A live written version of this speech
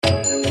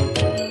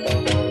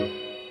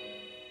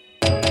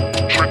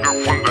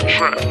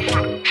track.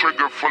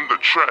 Trigger from the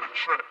trap.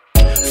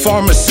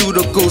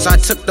 Pharmaceuticals, I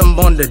took them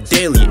on the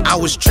daily. I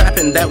was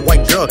trapping that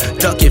white girl,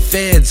 ducking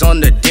feds on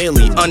the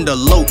daily. Under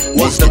low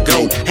was the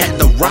goat, had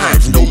the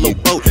rhymes, no low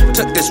boat.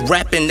 Took this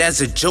rapping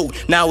as a joke,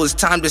 now it's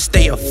time to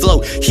stay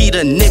afloat. Heat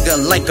a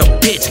nigga like a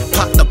bitch,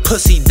 pop the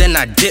pussy then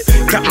I dip.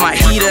 Got my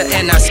heater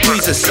and I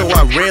squeeze it so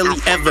I rarely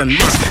ever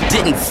miss.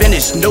 Didn't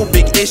finish, no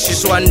big issue,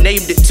 so I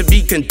named it to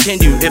be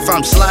continued. If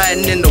I'm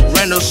sliding in the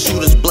rental,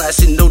 shooters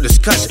blasting, no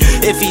discussion.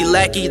 If he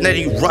lacking, then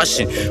he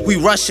rushing. We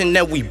rushing,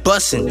 then we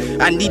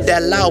busting. I need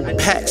that loud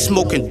pack,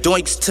 smoking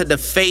doinks to the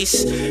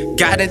face.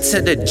 Got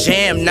into the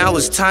jam, now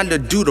it's time to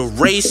do the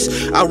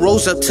race. I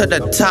rose up to the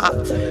top,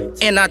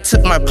 and I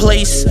took my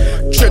place.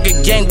 Trigger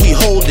gang, we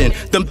holding.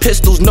 Them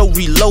pistols, no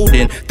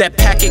reloading. That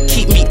packet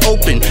keep me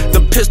open.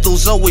 Them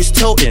pistols always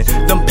toting.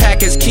 Them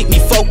packets keep me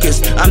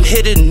focused. I'm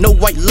hitting no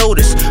White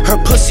Lotus. Her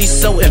pussy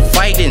so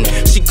inviting.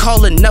 She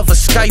calling, never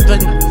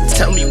Skyping.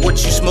 Tell me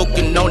what you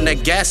smoking on.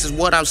 That gas is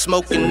what I'm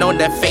smoking on.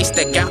 That face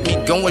that got me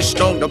going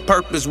strong. The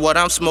purpose what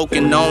I'm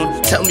smoking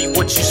on. Tell me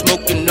what you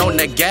smoking on.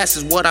 That gas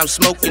is what I'm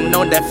smoking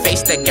on. That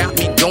face that got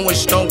me going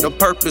strong. The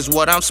purpose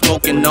what I'm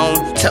smoking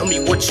on. Tell me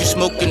what you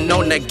smoking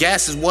on. That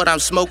gas is what I'm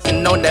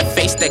smoking on. That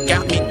face that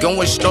got me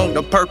going strong.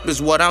 The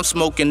purpose what I'm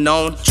smoking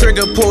on.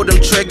 Trigger pull them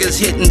triggers,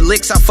 hitting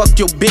licks. I fucked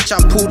your bitch. I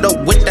pulled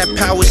up with that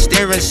power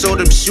steering, so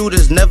them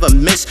shooters never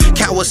miss.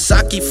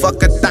 Kawasaki,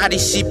 fuck a thotty,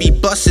 she be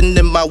bustin'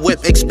 in my whip.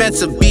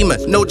 Expensive Beamer,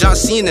 no John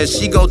Cena,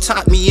 she gon'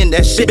 top me in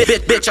that shit.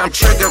 Bitch, I'm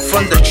triggered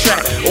from the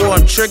trap, or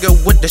I'm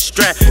triggered with the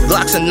strap.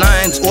 Glocks and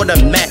 9s or the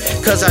Mac,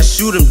 cause I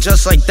shoot them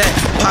just like that.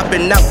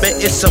 Popping out,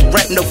 bet it's a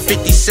rap, no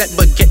 50 cent,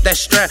 but get that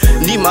strap.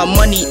 Need my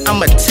money,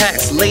 I'm a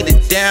tax. Laid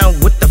it down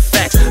with the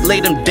facts,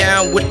 laid them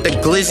down with the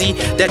glizzy.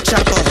 That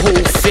chopper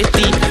hold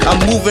 50. I'm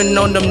moving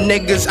on them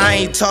niggas, I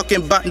ain't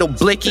talking about no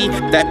blicky.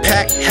 That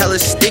pack hella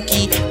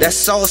sticky, that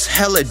sauce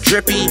hella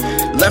drippy.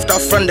 Left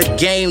off from the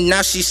game,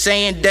 now she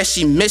saying that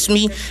she miss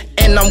me.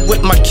 And I'm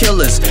with my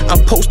killers,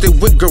 I'm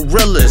posted with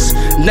gorillas.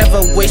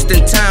 Never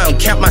wasting time,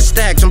 count my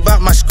stacks, I'm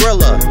about my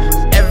Skrilla.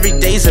 Every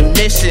day's a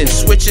mission,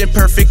 switching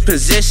perfect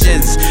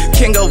positions.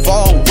 King of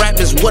all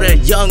rappers, what a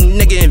young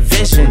nigga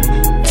envision.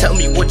 Tell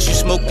me what you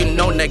smoking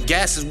on. That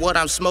gas is what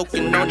I'm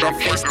smoking on. That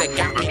face that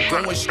got me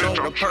going strong.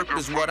 The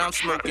purpose what I'm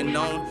smoking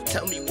on.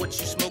 Tell me what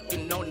you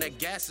smoking on. That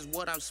gas is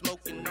what I'm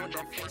smoking on.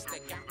 That face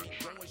that got me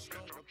going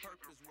strong. The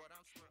purpose.